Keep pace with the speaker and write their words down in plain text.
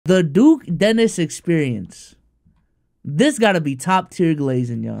The Duke Dennis experience. This gotta be top tier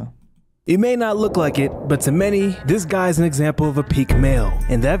glazing, y'all. It may not look like it, but to many, this guy's an example of a peak male.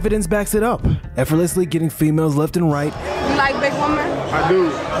 And the evidence backs it up. Effortlessly getting females left and right. You like big women? I do.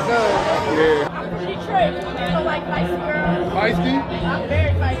 Good. Yeah. She tricked. You like feisty girls? Feisty? I'm very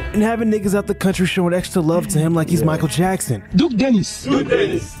feisty. And having niggas out the country showing extra love to him like he's Michael Jackson. Duke Dennis. Duke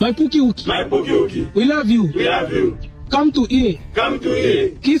Dennis. My Pookie Wookie. My Pookie Wookie. We love you. We love you. Come to here. Come to here.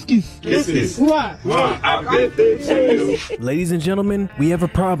 Kiss kiss. Kiss kiss. Mwah. Happy birthday to you. Ladies and gentlemen, we have a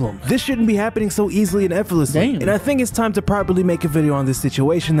problem. This shouldn't be happening so easily and effortlessly. Damn. And I think it's time to properly make a video on this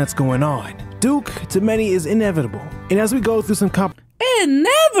situation that's going on. Duke, to many, is inevitable. And as we go through some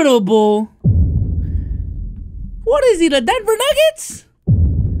Inevitable? What is he, the Denver Nuggets?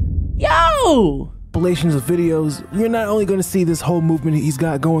 Yo! compilations of videos, you're not only going to see this whole movement he's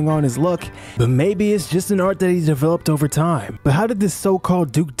got going on his luck, but maybe it's just an art that he's developed over time. But how did this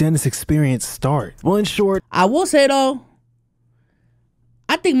so-called Duke Dennis experience start? Well, in short, I will say though,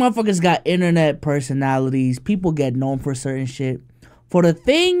 I think motherfuckers got internet personalities. People get known for certain shit. For the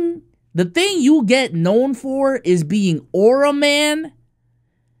thing you get known for is being aura man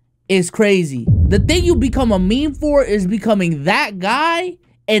is crazy. The thing you become a meme for is becoming that guy,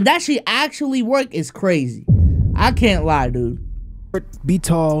 and that shit actually work is crazy. I can't lie, dude. be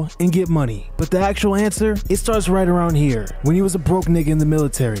tall, and get money. But the actual answer, it starts right around here, when he was a broke nigga in the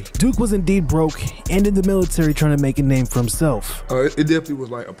military. Duke was indeed broke, and in the military trying to make a name for himself. It definitely was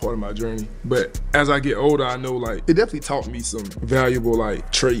like a part of my journey. But as I get older, I know like, it definitely taught me some valuable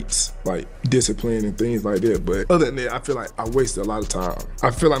like traits, like discipline and things like that. But other than that, I feel like I wasted a lot of time.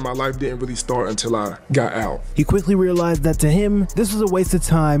 I feel like my life didn't really start until I got out. He quickly realized that to him, this was a waste of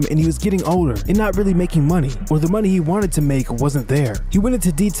time and he was getting older and not really making money, or the money he wanted to make wasn't there. He went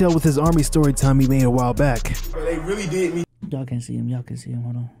into detail with his army story time he made a while back. They really did me Y'all can't see him. Y'all can see him.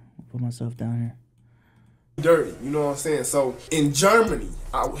 Hold on. I'll put myself down here. dirty, you know what I'm saying? So in Germany,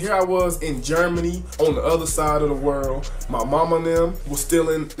 here I was in Germany on the other side of the world. My mama and them was still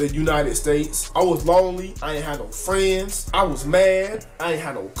in the United States. I was lonely. I ain't had no friends. I was mad. I ain't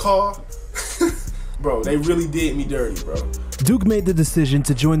had no car. Bro, they really did me dirty, bro. Duke made the decision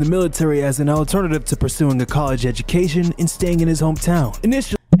to join the military as an alternative to pursuing a college education and staying in his hometown.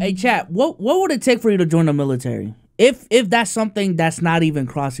 Initially, Hey, chat. What would it take for you to join the military? If that's something that's not even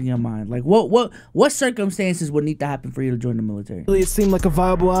crossing your mind, like what circumstances would need to happen for you to join the military? it seemed like a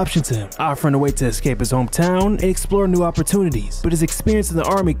viable option to him, offering a way to escape his hometown and explore new opportunities. But his experience in the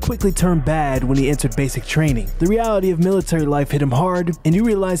army quickly turned bad when he entered basic training. The reality of military life hit him hard, and he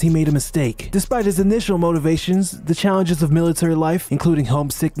realized he made a mistake. Despite his initial motivations, the challenges of military life, including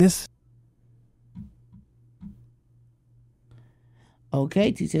homesickness,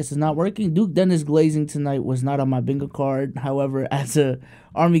 Okay, TCS is not working. Duke Dennis glazing tonight was not on my bingo card. However, as a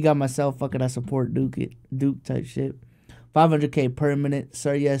army guy myself, fuck it, I support Duke type shit. 500K per minute,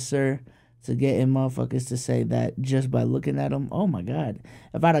 sir, yes sir. To get in motherfuckers to say that just by looking at them. Oh my god.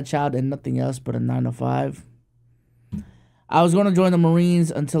 If I had a child and nothing else but a 9 to 5, I was gonna join the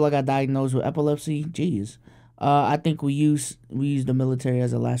Marines until I got diagnosed with epilepsy. Jeez. I think we use the military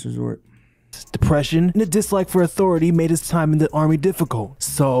as a last resort. depression, and a dislike for authority made his time in the army difficult.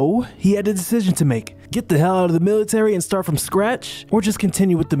 So, he had a decision to make. Get the hell out of the military and start from scratch, or just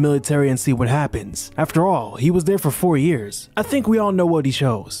continue with the military and see what happens. After all, he was there for 4 years. I think we all know what he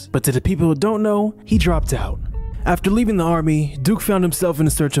chose, but to the people who don't know, he dropped out. After leaving the army, Duke found himself in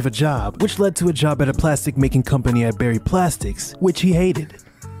search of a job, which led to a job at a plastic making company at Berry Plastics, which he hated.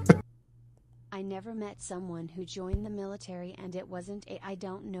 I never met someone who joined the military and it wasn't a I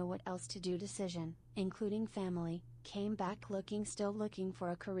don't know what else to do decision, including family, came back still looking for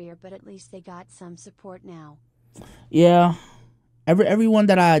a career, but at least they got some support now. Yeah. Everyone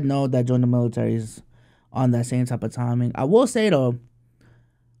that I know that joined the military is on that same type of timing. I will say though,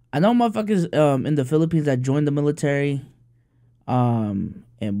 I know motherfuckers in the Philippines that joined the military, and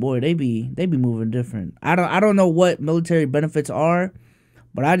boy, they be moving different. I don't know what military benefits are,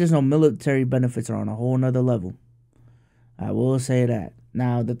 but I just know military benefits are on a whole nother level. I will say that.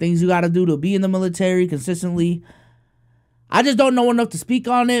 Now, the things you gotta do to be in the military consistently, I just don't know enough to speak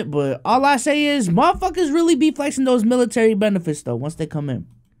on it, but all I say is motherfuckers really be flexing those military benefits though once they come in.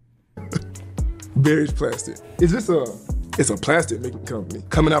 Berry's Plastic. It's a plastic making company.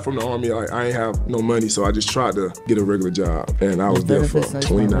 Coming out from the army, I ain't have no money, so I just tried to get a regular job, and I was there for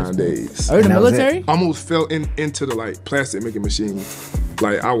 29 days. Are you in the military? Almost fell into the like plastic making machine.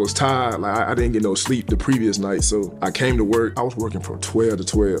 Like I was tired, like I didn't get no sleep the previous night, so I came to work. I was working from 12 to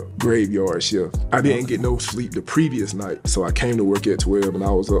 12, graveyard shift. I didn't get no sleep the previous night, so I came to work at 12 and I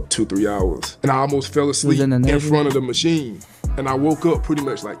was up 2-3 hours. And I almost fell asleep in front of the machine. and I woke up pretty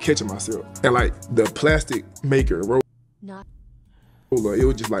much like catching myself. And like the plastic maker roller, Not it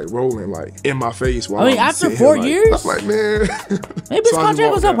was just like rolling like in my face. While I mean, I'm after sitting 4 here, years? I'm like, man. Maybe his So I just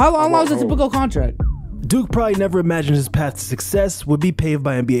contract was walked up. How out. I long is walked a home. typical contract? Duke probably never imagined his path to success would be paved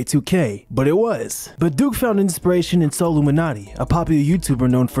by NBA 2K, but it was. But Duke found inspiration in Soluminati, a popular YouTuber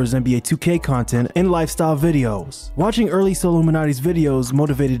known for his NBA 2K content and lifestyle videos. Watching early Soluminati's videos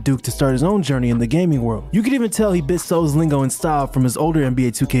motivated Duke to start his own journey in the gaming world. You could even tell he bit Sol's lingo and style from his older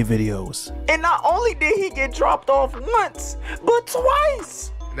NBA 2K videos. And not only did he get dropped off once, but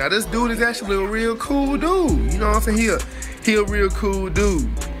twice. Now this dude is actually a real cool dude. You know what I'm saying? He a real cool dude.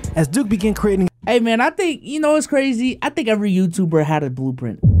 As Duke began creating Hey man, I think, you know, it's crazy. I think every YouTuber had a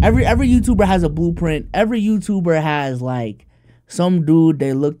blueprint. Every YouTuber has a blueprint. Every YouTuber has like some dude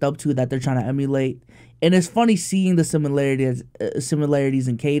they looked up to that they're trying to emulate. And it's funny seeing the similarities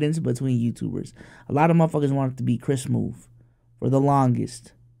in cadence between YouTubers. A lot of motherfuckers wanted to be Chris Move for the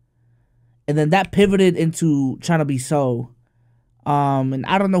longest. And then that pivoted into trying to be So. And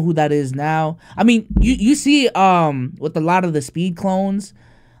I don't know who that is now. I mean, you see with a lot of the speed clones,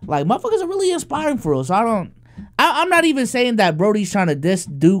 like motherfuckers are really inspiring for us. So I'm not even saying that Brody's trying to diss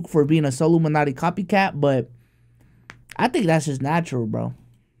Duke for being a Soluminati copycat, but I think that's just natural, bro.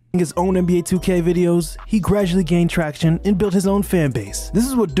 his own NBA 2K videos, he gradually gained traction and built his own fan base. This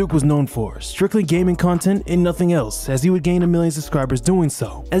is what Duke was known for, strictly gaming content and nothing else, as he would gain 1 million subscribers doing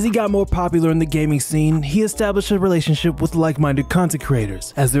so. As he got more popular in the gaming scene, he established a relationship with like-minded content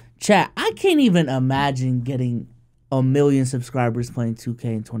creators, as their Chat, I can't even imagine getting 1 million subscribers playing 2K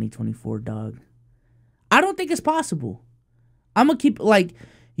in 2024, dog. I don't think it's possible. I'm gonna keep, like,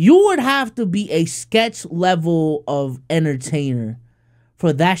 you would have to be a sketch level of entertainer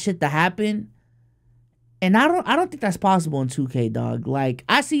for that shit to happen. And I don't think that's possible in 2K, dog. Like,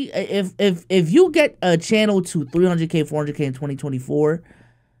 I see if you get a channel to 300K, 400K in 2024,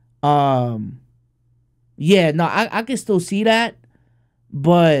 yeah, no, I can still see that.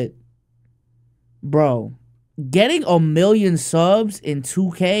 But, bro, getting 1 million subs in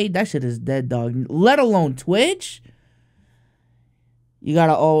 2K, that shit is dead, dog. Let alone Twitch. You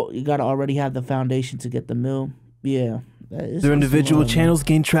gotta already have the foundation to get the mill. Yeah. Their individual channels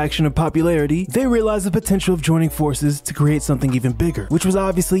gained traction and popularity. They realized the potential of joining forces to create something even bigger, which was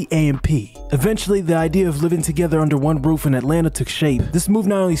obviously AMP. Eventually, the idea of living together under one roof in Atlanta took shape. This move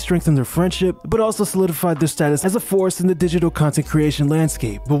not only strengthened their friendship, but also solidified their status as a force in the digital content creation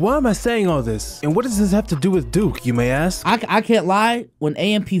landscape. But why am I saying all this? And what does this have to do with Duke, you may ask? I can't lie. When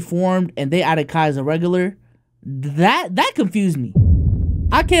AMP formed and they added Kai as a regular, that confused me.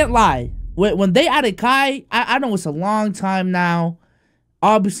 I can't lie. When they added Kai, I know it's a long time now.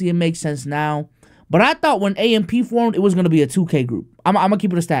 Obviously, it makes sense now. But I thought when AMP formed, it was going to be a 2K group. I'm going to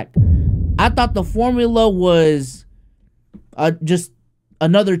keep it a stack. I thought the formula was just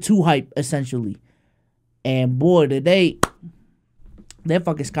another 2 hype, essentially. And boy, did they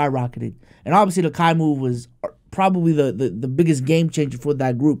fucking skyrocketed. And obviously, the Kai move was probably the biggest game changer for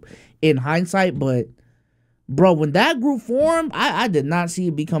that group in hindsight. But bro, when that group formed, I did not see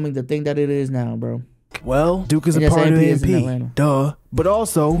it becoming the thing that it is now, bro. Well, Duke is a part of AMP, duh. But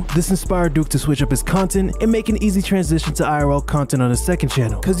also, this inspired Duke to switch up his content and make an easy transition to IRL content on his second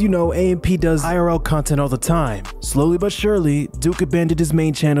channel. Cause you know, AMP does IRL content all the time. Slowly but surely, Duke abandoned his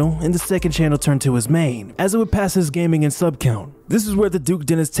main channel and the second channel turned to his main, as it would pass his gaming and sub count. This is where the Duke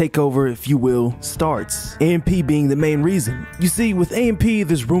Dennis takeover, if you will, starts. AMP being the main reason. You see, with AMP,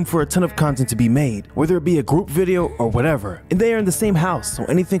 there's room for a ton of content to be made, whether it be a group video or whatever. And they are in the same house, so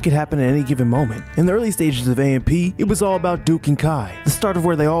anything could happen at any given moment. In the early stages of AMP, it was all about Duke and Kai, the start of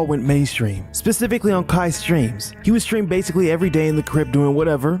where they all went mainstream. Specifically on Kai's streams. He would stream basically every day in the crib doing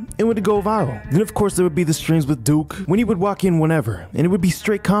whatever, and would go viral. Then of course there would be the streams with Duke, when he would walk in whenever, and it would be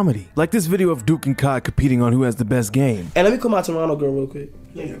straight comedy. Like this video of Duke and Kai competing on who has the best game. Hey, let me call my Toronto girl real quick.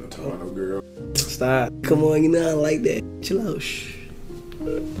 You ain't got no Toronto girl. Stop. Come on, you know I like that. Chill out. Shh.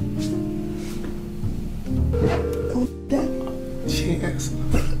 Don't that. Chance.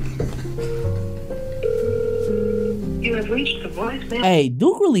 You have reached the voicemail. Hey,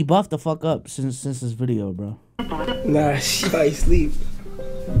 Duke really buffed the fuck up since this video, bro. Nah, she probably sleep.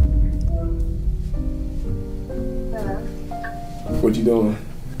 Hello. What you doing?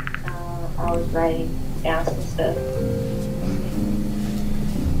 I was writing down some stuff.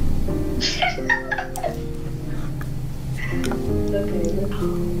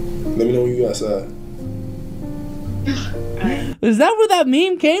 Let me know when you outside. Is that where that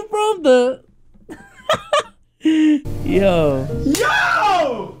meme came from? The Yo.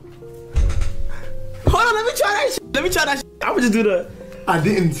 Hold on, let me try that shit. Let me try that shit. I'm gonna just do the I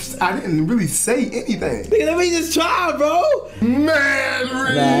didn't really say anything. Nigga, let me just try, bro. Man, Nah,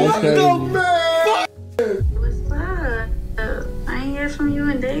 Riz, that's what crazy. the man? What's up? I ain't hear from you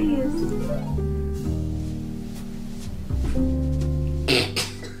in days.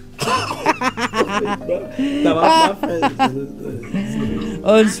 Nah, my friends.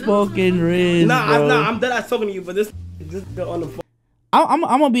 Unspoken Riz, bro. I'm dead ass talking to you, but this on the phone. I'm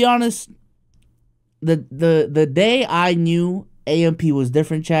gonna be honest. The day I knew AMP was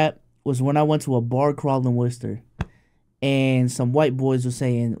different, chat, was when I went to a bar crawl in Worcester, and some white boys were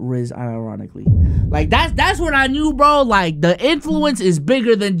saying Riz ironically. Like that's when I knew, bro. Like the influence is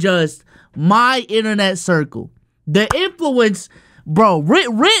bigger than just my internet circle. The influence, bro.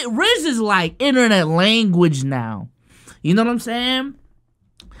 Riz is like internet language now. You know what I'm saying?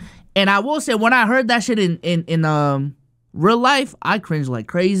 And I will say, when I heard that shit in real life, I cringed like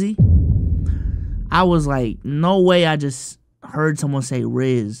crazy. I was like, no way I just heard someone say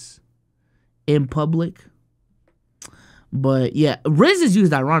Riz in public. But yeah, Riz is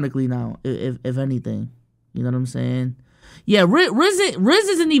used ironically now, if anything. You know what I'm saying? Yeah, Riz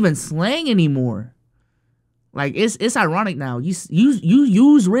isn't even slang anymore. Like it's ironic now. You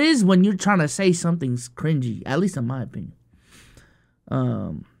use Riz when you're trying to say something's cringy, at least in my opinion.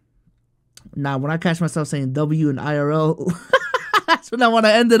 Now when I catch myself saying W in IRL, that's when I want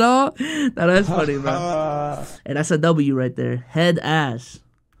to end it all. Now that's funny, bro. And that's a W right there. Head ass.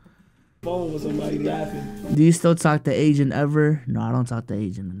 Phone with somebody laughing. Do you still talk to Asian ever? No, I don't talk to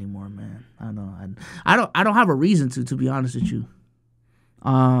Asian anymore, man. I don't have a reason to be honest with you.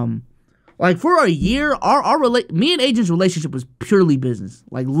 Like for a year, me and Agent's relationship was purely business.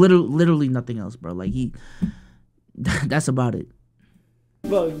 Like literally nothing else, bro. Like that's about it.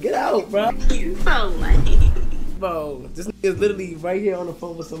 Bro, get out, bro. You so lame. Bro, this nigga is literally right here on the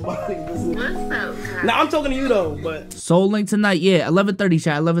phone with somebody. What's up? Nah, I'm talking to you though, but Soul Link tonight, yeah, 11:30,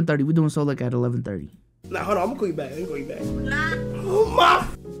 chat, 11:30. We're doing Soul Link at 11:30. nah, hold on, I'm gonna call you back. Oh my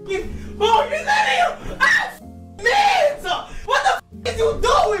fucking, bro, you letting you, man, what the f is you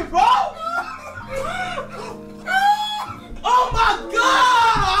doing, bro? Oh my god!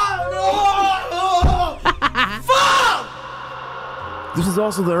 Fuck! This is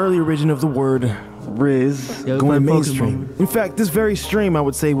also the early origin of the word Riz going mainstream. In fact, this very stream, I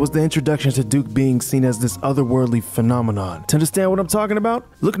would say, was the introduction to Duke being seen as this otherworldly phenomenon. To understand what I'm talking about,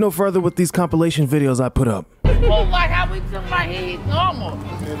 look no further with these compilation videos I put up. Move like how we took my head normal.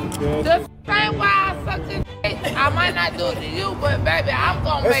 The same way I suck this shit. I might not do it to you, but baby, I'm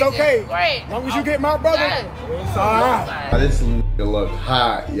gonna make it great. As long as you get my brother, it's alright. This nigga look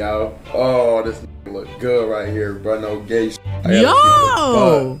hot, yo. Oh, this nigga look good right here, bro. No gay shit.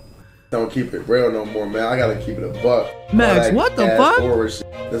 Yo! Don't keep it real no more, man. I gotta keep it a buck. Max, what the fuck?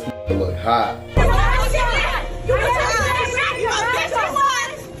 This nigga look hot.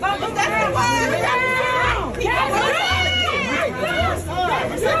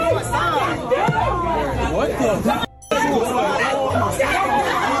 What the?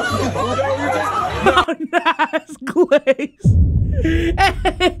 Oh, nice, Glaze.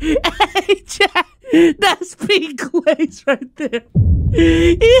 Hey, chat. That's Pete Glaze right there.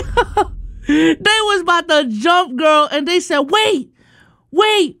 Yeah. They was about to jump, girl, and they said, wait.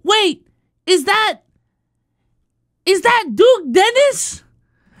 Is that Duke Dennis?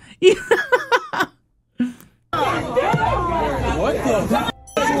 What the?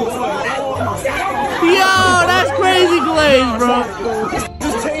 Yo, that's crazy Glaze, bro. Just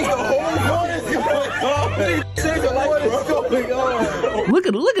change the whole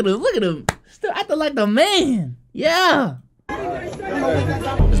Look at him. Still acting like the man. Yeah.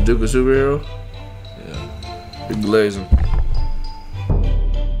 Is Duke a superhero? Yeah. He's glazing.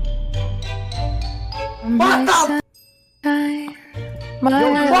 What the?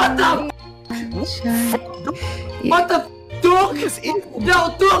 What the? Duke? Yo,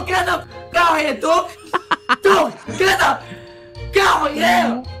 Duke, get the out here, Duke. Duke, get the out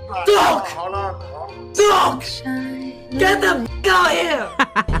here. Duke, get the out here.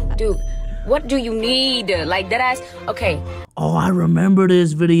 Dude, what do you need? Like that ass? Okay. Oh, I remember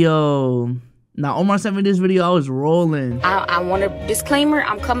this video. Now, Omar sent me this video. I was rolling. I want a disclaimer.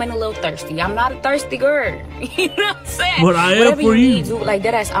 I'm coming a little thirsty. I'm not a thirsty girl. You know what I'm saying? But I am Whatever for you you. need, dude. Like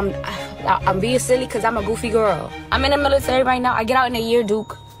that ass. I'm being silly because I'm a goofy girl. I'm in the military right now. I get out in a year,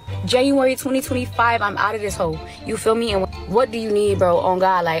 Duke. January 2025, I'm out of this hole. You feel me? And what do you need, bro? On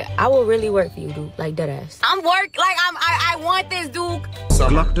God, like I will really work for you, Duke. Like that ass. I'm work. Like I want this, Duke.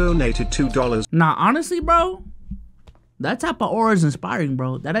 Glock donated $2. Nah, honestly, bro, that type of aura is inspiring,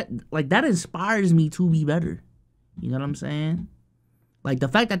 bro. That inspires me to be better. You know what I'm saying? Like the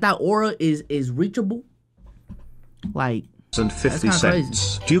fact that aura is reachable. Like and 50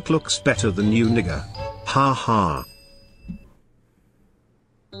 cents. Duke looks better than you, nigga. Ha ha.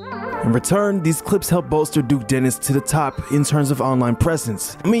 In return, these clips help bolster Duke Dennis to the top in terms of online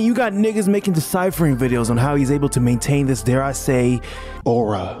presence. I mean, you got niggas making deciphering videos on how he's able to maintain this, dare I say,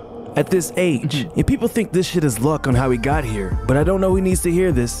 aura at this age. And people think this shit is luck on how he got here, but I don't know who needs to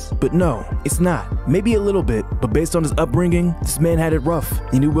hear this. But no, it's not. Maybe a little bit, but based on his upbringing, this man had it rough.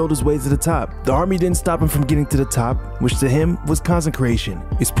 He knew willed his way to the top. The army didn't stop him from getting to the top, which to him was content creation.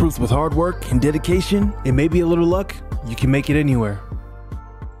 It's proof with hard work and dedication, and maybe a little luck, you can make it anywhere.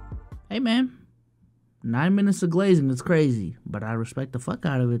 Hey, man. 9 minutes of glazing is crazy, but I respect the fuck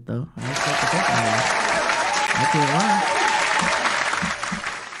out of it, though. I respect the fuck out of it. I can't lie.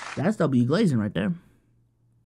 That's W glazing right there.